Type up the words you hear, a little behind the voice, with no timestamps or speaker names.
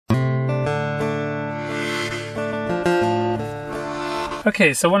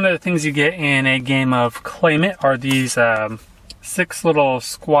Okay, so one of the things you get in a game of Claim It are these 6 little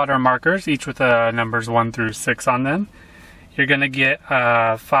squatter markers, each with numbers 1 through 6 on them. You're going to get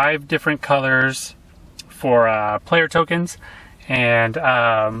 5 different colors for player tokens, and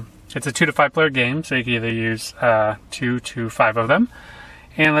it's a 2 to 5 player game, so you can either use 2 to 5 of them.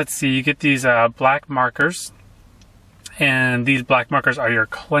 And let's see, you get these black markers, and these black markers are your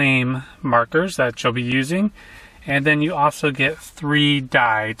claim markers that you'll be using. And then you also get 3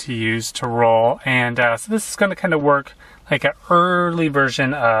 die to use to roll, and so this is going to kind of work like an early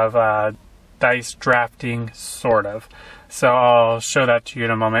version of dice drafting, sort of. So I'll show that to you in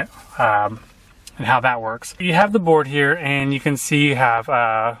a moment, and how that works. You have the board here, and you can see you have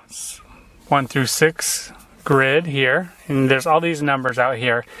 1 through 6 grid here, and there's all these numbers out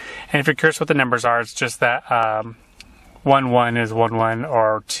here. And if you're curious what the numbers are, it's just that 1 1 is 1 1,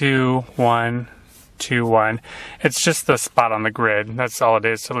 or 2 1 2 1. It's just the spot on the grid. That's all it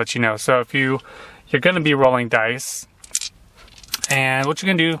is, to let you know. So if you're going to be rolling dice, and what you're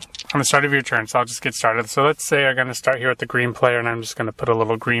going to do on the start of your turn, so I'll just get started. So let's say I'm going to start here with the green player, and I'm just going to put a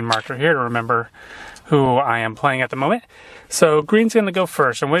little green marker here to remember who I am playing at the moment. So green's going to go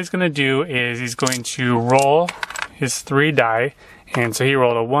first, and what he's going to do is he's going to roll his 3 die, and so he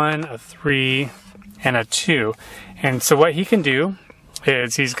rolled a 1, a 3, and a 2. And so what he can do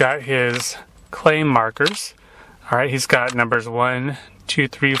is he's got his claim markers. All right, he's got numbers 1, 2,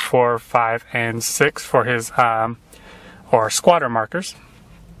 3, 4, 5, and 6 for his or squatter markers.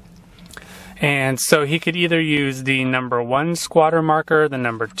 And so he could either use the number 1 squatter marker, the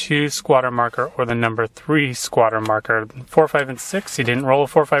number 2 squatter marker, or the number 3 squatter marker. 4, 5, and 6, he didn't roll a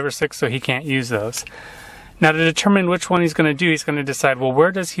 4, 5, or 6, so he can't use those. Now, to determine which one he's going to do, he's going to decide, well,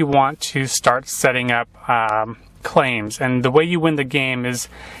 where does he want to start setting up claims? And the way you win the game is,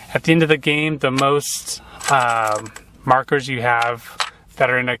 at the end of the game, the most markers you have that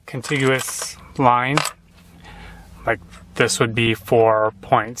are in a contiguous line, like this would be 4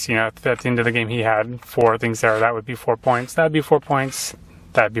 points. You know, if at the end of the game he had 4 things there, that would be 4 points. That would be 4 points.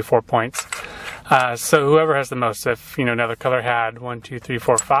 That would be 4 points. So whoever has the most, if another color had 1, 2, 3,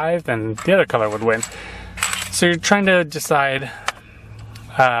 4, 5, then the other color would win. So you're trying to decide,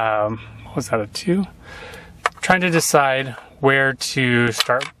 what was that, a 2? Trying to decide where to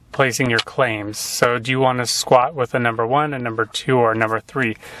start placing your claims. So do you want to squat with a number 1, a number 2, or a number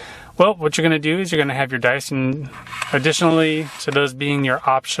 3? Well, what you're going to do is you're going to have your dice, and additionally to those being your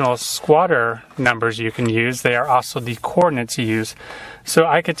optional squatter numbers you can use, they are also the coordinates you use. So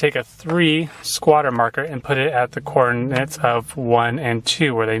I could take a 3 squatter marker and put it at the coordinates of 1 and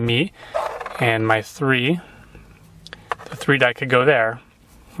 2 where they meet, and my the 3 die could go there,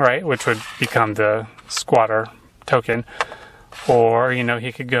 right, which would become the squatter token. Or,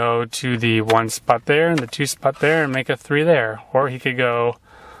 he could go to the 1 spot there and the 2 spot there and make a 3 there. Or he could go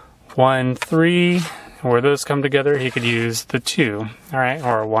 1, 3, where those come together, he could use the 2, all right,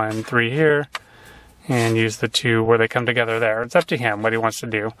 or 1, 3 here, and use the 2 where they come together there. It's up to him what he wants to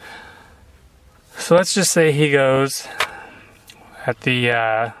do. So let's just say he goes at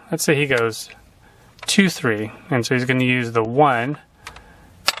the, let's say he goes 2, 3, and so he's going to use the 1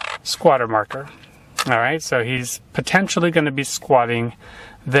 squatter marker. All right, so he's potentially going to be squatting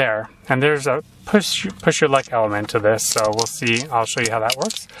there, and there's a push your luck element to this, so we'll see. I'll show you how that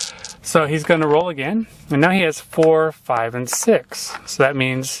works. So he's going to roll again, and now he has 4, 5, and 6. So that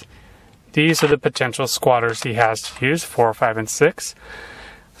means these are the potential squatters he has to use, 4, 5, and 6.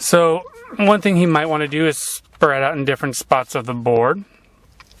 So one thing he might want to do is spread out in different spots of the board,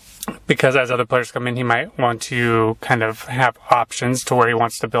 because as other players come in, he might want to kind of have options to where he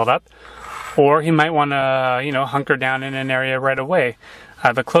wants to build up. Or he might want to, hunker down in an area right away.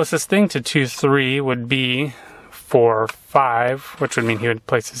 The closest thing to 2, 3 would be 4, 5, which would mean he would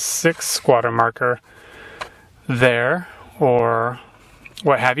place his 6 squatter marker there, or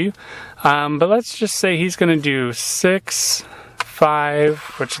what have you. But let's just say he's going to do 6, 5,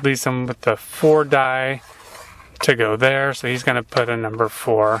 which leaves him with the 4 die to go there. So he's going to put a number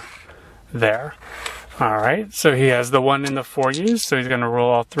 4 there. All right, so he has the 1 and the 4 used, so he's going to roll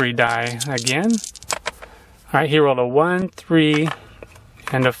all 3 die again. All right, he rolled a 1, 3,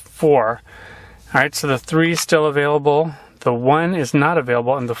 and a 4. All right, so the 3 is still available, the 1 is not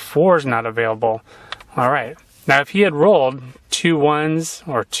available, and the 4 is not available. All right, now if he had rolled 2 1s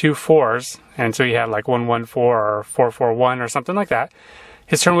or 2 4s, and so he had like 1 1 4 or 4 4 1 or something like that,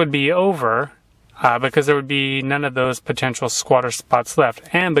 his turn would be over. Because there would be none of those potential squatter spots left.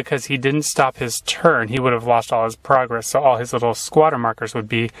 And because he didn't stop his turn, he would have lost all his progress. So all his little squatter markers would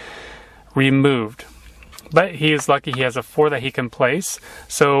be removed. But he is lucky he has a 4 that he can place.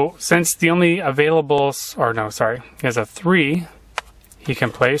 So since the only available, he has a 3 he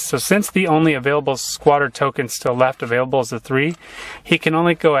can place. So since the only available squatter token still left available is the 3, he can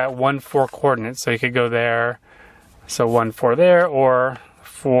only go at 1, 4 coordinates. So he could go there, so 1, 4 there, or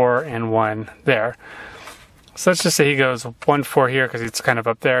 4 and 1 there. So let's just say he goes 1, 4 here because it's kind of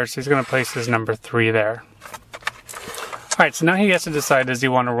up there. So he's going to place his number 3 there. All right, so now he has to decide, does he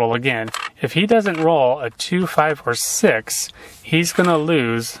want to roll again? If he doesn't roll a 2, 5, or 6, he's going to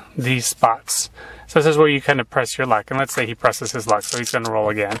lose these spots. So this is where you kind of press your luck. And let's say he presses his luck, so he's going to roll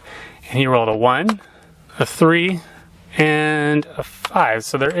again. And he rolled a 1, a 3, and a 5.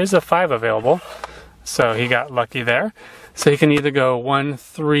 So there is a 5 available. So he got lucky there. So he can either go 1,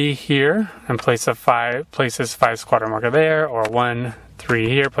 3 here and place a 5, place his 5 squatter marker there, or 1, 3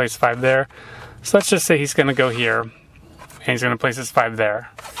 here, place 5 there. So let's just say he's going to go here, and he's going to place his 5 there.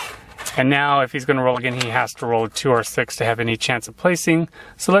 And now if he's going to roll again, he has to roll a 2 or 6 to have any chance of placing.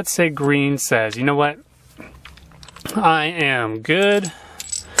 So let's say green says, you know what, I am good,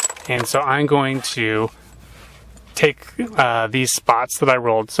 and so I'm going to take these spots that I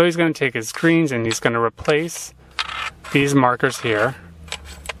rolled. So he's going to take his greens and he's going to replace these markers here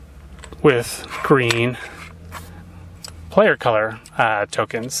with green player color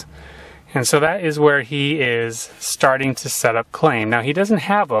tokens. And so that is where he is starting to set up claim. Now he doesn't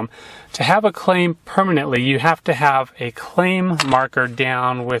have them. To have a claim permanently, you have to have a claim marker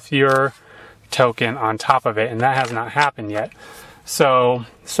down with your token on top of it, and that has not happened yet. So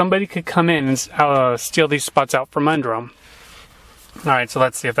somebody could come in and steal these spots out from under them. All right, so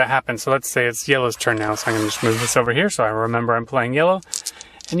let's see if that happens. So let's say it's yellow's turn now. So I'm going to just move this over here so I remember I'm playing yellow.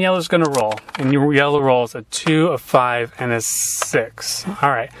 And yellow's going to roll. And yellow rolls a 2, a 5, and a 6. All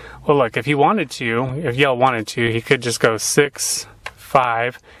right. Well, look, if he wanted to, if yellow wanted to, he could just go 6,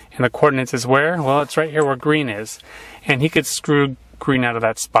 5, and the coordinates is where? Well, it's right here where green is. And he could screw green out of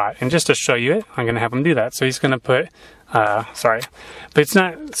that spot. And just to show you it, I'm going to have him do that. So he's going to put, sorry, but it's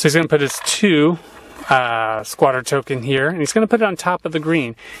not, so he's going to put his 2 squatter token here, and he's going to put it on top of the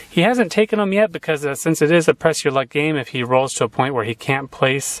green. He hasn't taken them yet because since it is a press your luck game, if he rolls to a point where he can't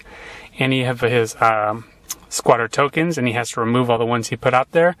place any of his squatter tokens and he has to remove all the ones he put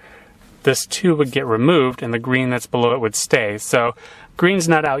out there, this 2 would get removed and the green that's below it would stay. So green's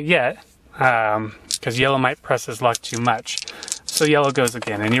not out yet because yellow might press his luck too much. So yellow goes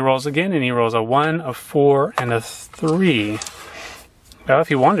again, and he rolls again, and he rolls a 1, a 4, and a 3. Well, if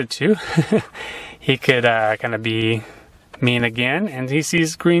he wanted to, he could kind of be mean again, and he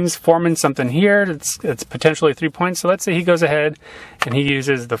sees green's forming something here. It's potentially 3 points. So let's say he goes ahead and he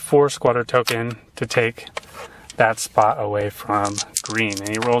uses the 4 squatter token to take that spot away from green, and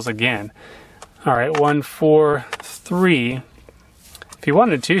he rolls again. All right, 1, 4, 3. If he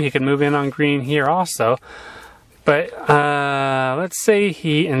wanted to, he could move in on green here also. But let's say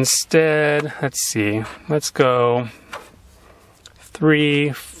he instead, let's go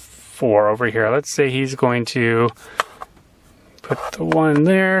 3, 4 over here. Let's say he's going to put the 1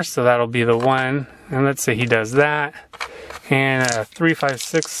 there, so that'll be the 1. And let's say he does that. And 3, 5,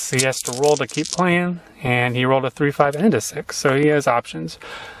 6, he has to roll to keep playing. And he rolled a 3, 5, and a 6, so he has options.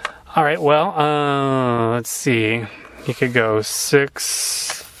 All right, well, let's see. He could go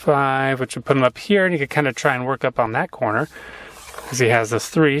 6, 5, which would put him up here, and he could kind of try and work up on that corner because he has this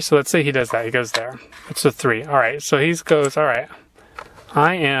 3. So let's say he does that. He goes there. It's a 3. All right, so he goes, all right,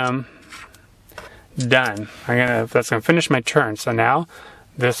 I am done. That's gonna finish my turn. So now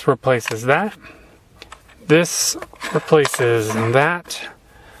this replaces that. This replaces that.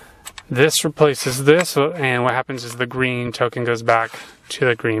 This replaces this, and what happens is the green token goes back to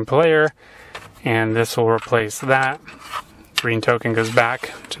the green player, and this will replace that. Green token goes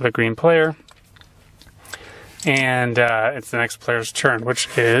back to the green player, and it's the next player's turn, which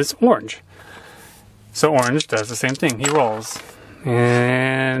is orange. So orange does the same thing. He rolls,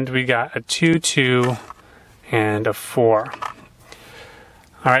 and we got a 2, 2, and a 4.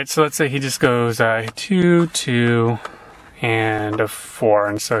 All right, so let's say he just goes 2, 2, and a 4,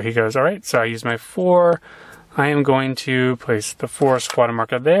 and so he goes, all right, so I use my 4. I am going to place the 4 squatter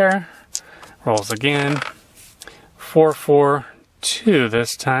marker there. Rolls again. 4, 4, 2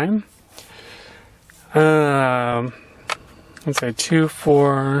 this time. Let's say 2,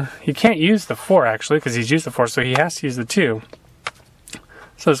 4. He can't use the 4 actually because he's used the 4, so he has to use the 2.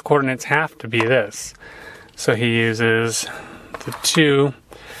 So his coordinates have to be this. So he uses the 2.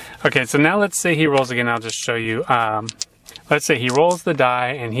 Okay, so now let's say he rolls again. I'll just show you. Let's say he rolls the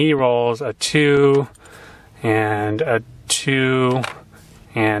die and he rolls a 2 and a 2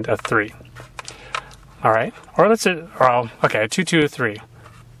 and a 3. All right, or let's say, okay, 2, 2, 3.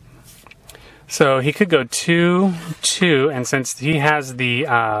 So he could go 2, 2, and since he has the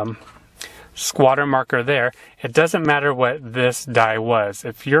squatter marker there, it doesn't matter what this die was.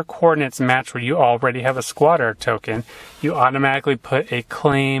 If your coordinates match where you already have a squatter token, you automatically put a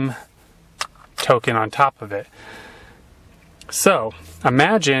claim token on top of it. So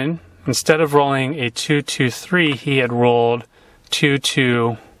imagine instead of rolling a 2, 2, 3, he had rolled 2,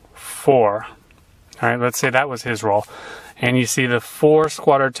 2, 4. All right, let's say that was his roll. And you see the 4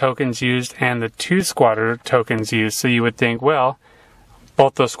 squatter tokens used and the 2 squatter tokens used. So you would think, well,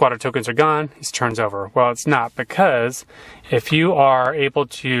 both those squatter tokens are gone, his turn's over. Well, it's not, because if you are able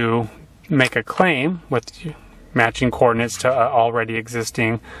to make a claim with matching coordinates to an already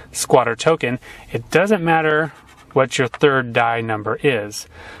existing squatter token, it doesn't matter what your third die number is.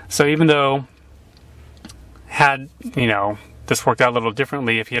 So even though had, this worked out a little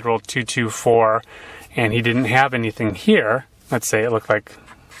differently, if he had rolled 2, 2, 4 and he didn't have anything here, let's say it looked like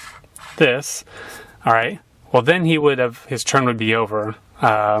this, all right, well then his turn would be over.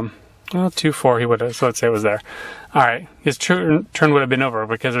 Well, 2, 4 he would have, so let's say it was there. All right, his turn would have been over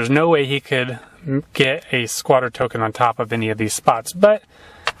because there's no way he could get a squatter token on top of any of these spots. But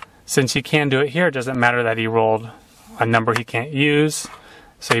since he can do it here, it doesn't matter that he rolled a number he can't use.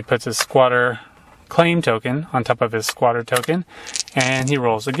 So he puts his squatter claim token on top of his squatter token, and he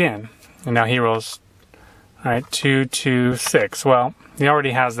rolls again. And now he rolls, all right, 2, 2, 6. Well, he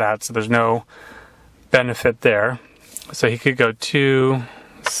already has that, so there's no benefit there. So he could go 2,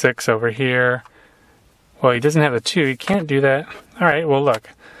 6 over here. Well, he doesn't have a 2. He can't do that. All right, well, look.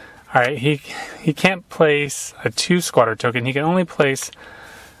 All right, he can't place a 2 squatter token. He can only place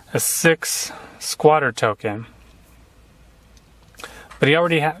a 6 squatter token. But he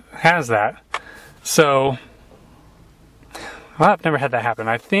already has that. So, well, I've never had that happen.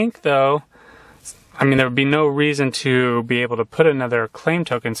 I think, though, there would be no reason to be able to put another claim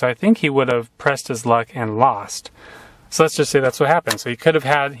token, so I think he would have pressed his luck and lost. So let's just say that's what happened. So he could have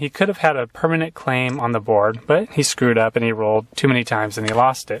had a permanent claim on the board, but he screwed up and he rolled too many times and he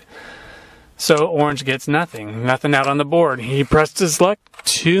lost it. So orange gets nothing out on the board. He pressed his luck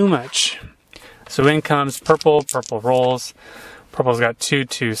too much. So in comes purple. Purple rolls. Purple's got 2,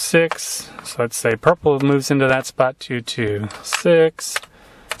 2, 6. So let's say purple moves into that spot, 2, 2, 6.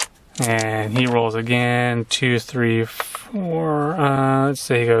 And he rolls again, 2, 3, 4. Let's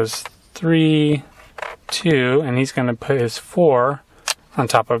say he goes 3, 2, and he's going to put his 4 on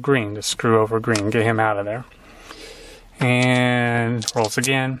top of green to screw over green, get him out of there. And rolls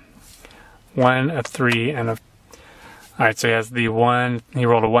again. 1, a 3, and a... Alright, so he has the 1, he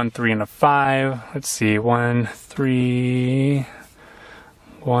rolled a 1, 3, and a 5. Let's see, 1, 3,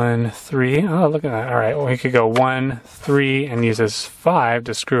 1, 3. Oh, look at that. Alright, well, he could go 1, 3, and uses 5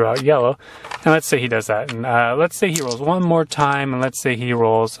 to screw out yellow. And let's say he does that. And let's say he rolls one more time, and let's say he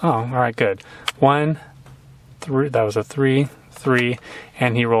rolls... Oh, alright, good. 1, 3, that was a 3, 3,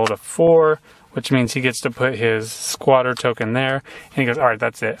 and he rolled a 4, which means he gets to put his squatter token there. And he goes, all right,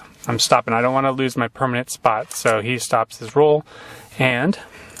 that's it. I'm stopping. I don't want to lose my permanent spot. So he stops his roll, and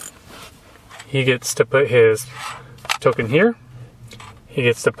he gets to put his token here. He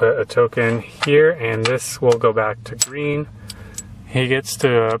gets to put a token here, and this will go back to green. He gets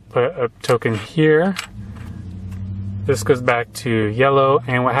to put a token here. This goes back to yellow,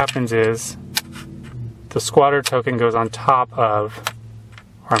 and what happens is the squatter token goes on top of,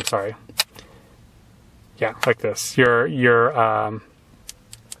 or I'm sorry, yeah, like this. Your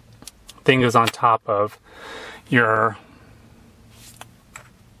thing goes on top of your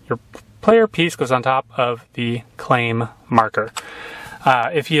player piece goes on top of the claim marker.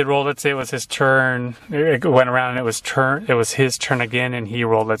 If he had rolled, let's say it was his turn, it went around and it was his turn again, and he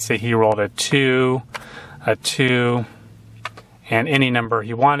rolled, let's say he rolled a 2, and any number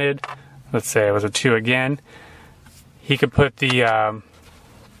he wanted. Let's say it was a 2 again. He could put the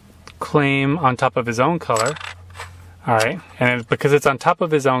claim on top of his own color. All right, and because it's on top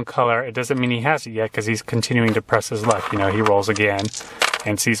of his own color, it doesn't mean he has it yet because he's continuing to press his luck. He rolls again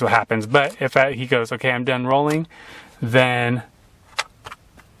and sees what happens. But if he goes, okay, I'm done rolling, then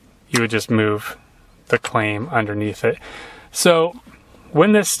you would just move the claim underneath it. So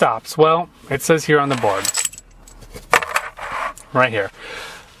when this stops, well, it says here on the board, right here,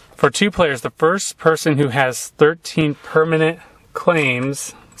 for 2 players, the first person who has 13 permanent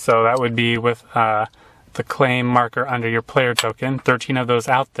claims, so that would be with the claim marker under your player token, 13 of those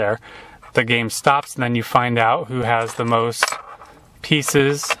out there, the game stops, and then you find out who has the most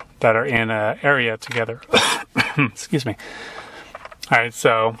pieces that are in an area together. Excuse me. All right,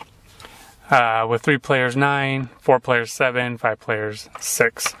 so with 3 players, 9, 4 players, 7, 5 players,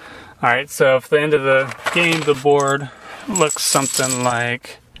 6. All right, so if the end of the game, the board looks something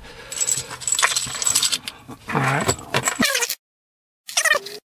like... All right.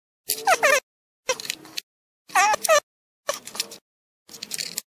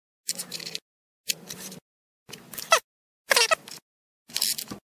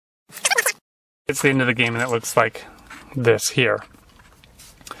 It's the end of the game and it looks like this here.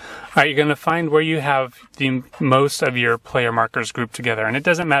 Alright, you're going to find where you have the most of your player markers grouped together. And it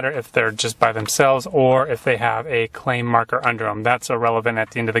doesn't matter if they're just by themselves or if they have a claim marker under them. That's irrelevant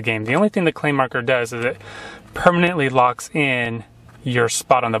at the end of the game. The only thing the claim marker does is it permanently locks in your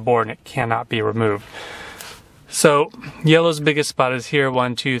spot on the board and it cannot be removed. So yellow's biggest spot is here,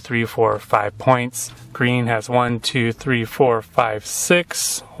 1, 2, 3, 4, 5 points. Green has 1, 2, 3, 4, 5,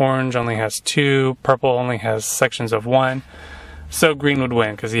 6. Orange only has 2. Purple only has sections of 1. So green would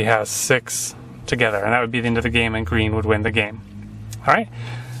win because he has 6 together, and that would be the end of the game, and green would win the game. All right,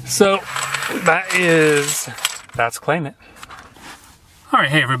 so that's Claim It. All right,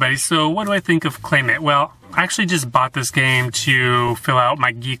 hey everybody, so what do I think of Claim It? Well, I actually just bought this game to fill out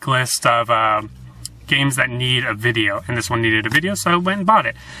my geek list of games that need a video, and this one needed a video, so I went and bought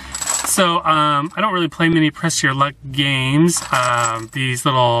it. So I don't really play many Press Your Luck games. These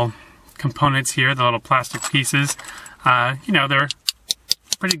little components here, the little plastic pieces, you know, they're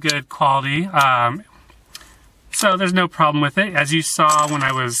pretty good quality. So there's no problem with it. As you saw when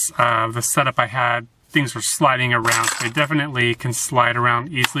I was, the setup I had, things were sliding around. So they definitely can slide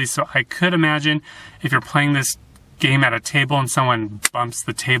around easily. So I could imagine if you're playing this game at a table and someone bumps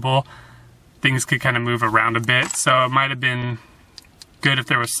the table, things could kind of move around a bit. So it might have been good if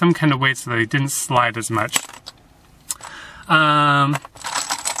there was some kind of weight so that they didn't slide as much.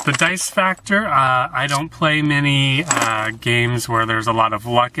 The dice factor, I don't play many games where there's a lot of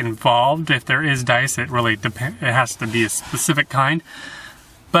luck involved. If there is dice, it really depends. It has to be a specific kind.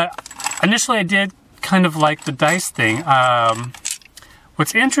 But initially I did kind of like the dice thing.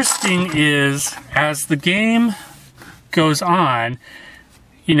 What's interesting is as the game goes on,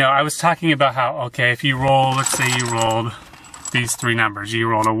 you know, I was talking about how, okay, if you roll, let's say you rolled these 3 numbers. You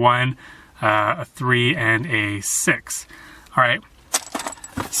rolled a 1, a 3, and a 6. All right.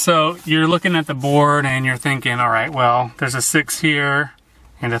 So you're looking at the board and you're thinking, all right, well, there's a 6 here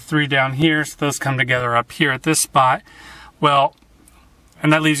and a 3 down here, so those come together up here at this spot. Well,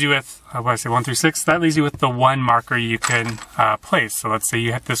 and that leaves you with, what did I say, 1 through 6? That leaves you with the 1 marker you can place. So let's say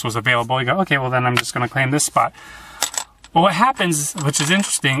you have, this was available. You go, okay, well then I'm just going to claim this spot. Well, what happens, which is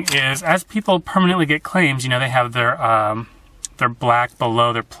interesting, is as people permanently get claims, you know, they have their black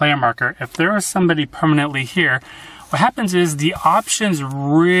below their player marker. If there is somebody permanently here, what happens is the options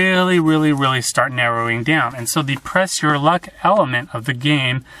really start narrowing down. And so the Press Your Luck element of the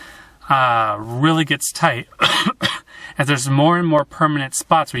game really gets tight. As there's more and more permanent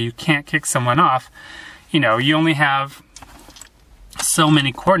spots where you can't kick someone off, you know, you only have so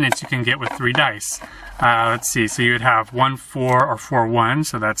many coordinates you can get with 3 dice. Let's see, so you would have 1, 4, or 4, 1,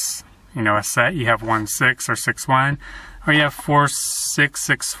 so that's, you know, a set. You have 1, 6, or 6, 1, or you have 4, 6,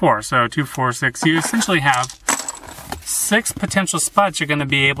 6, 4, so 2, 4, 6. You essentially have 6 potential spots you're going to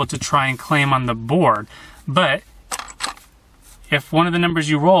be able to try and claim on the board. But if one of the numbers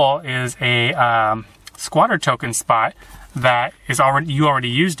you roll is a squatter token spot that is you already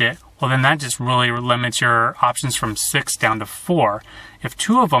used it, well then that just really limits your options from 6 down to 4. If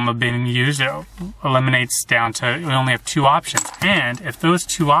 2 of them have been used, it eliminates down to we only have 2 options. And if those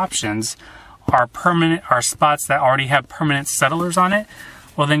 2 options are permanent, are spots that already have permanent settlers on it,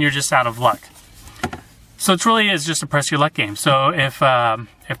 well then you're just out of luck. So it really is just a Press Your Luck game. So if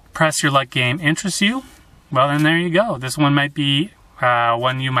Press Your Luck game interests you, well then there you go. This one might be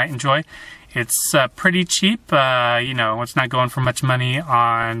one you might enjoy. It's pretty cheap. You know, it's not going for much money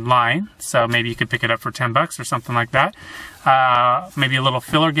online, so maybe you could pick it up for $10 or something like that. Maybe a little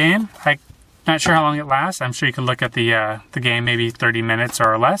filler game. I'm not sure how long it lasts. I'm sure you could look at the game, maybe 30 minutes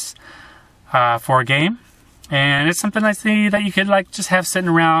or less for a game. And it's something I see that you could like just have sitting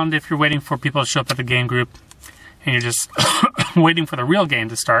around if you're waiting for people to show up at the game group and you're just waiting for the real game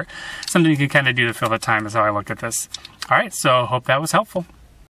to start. Something you can kind of do to fill the time is how I look at this. All right, so hope that was helpful.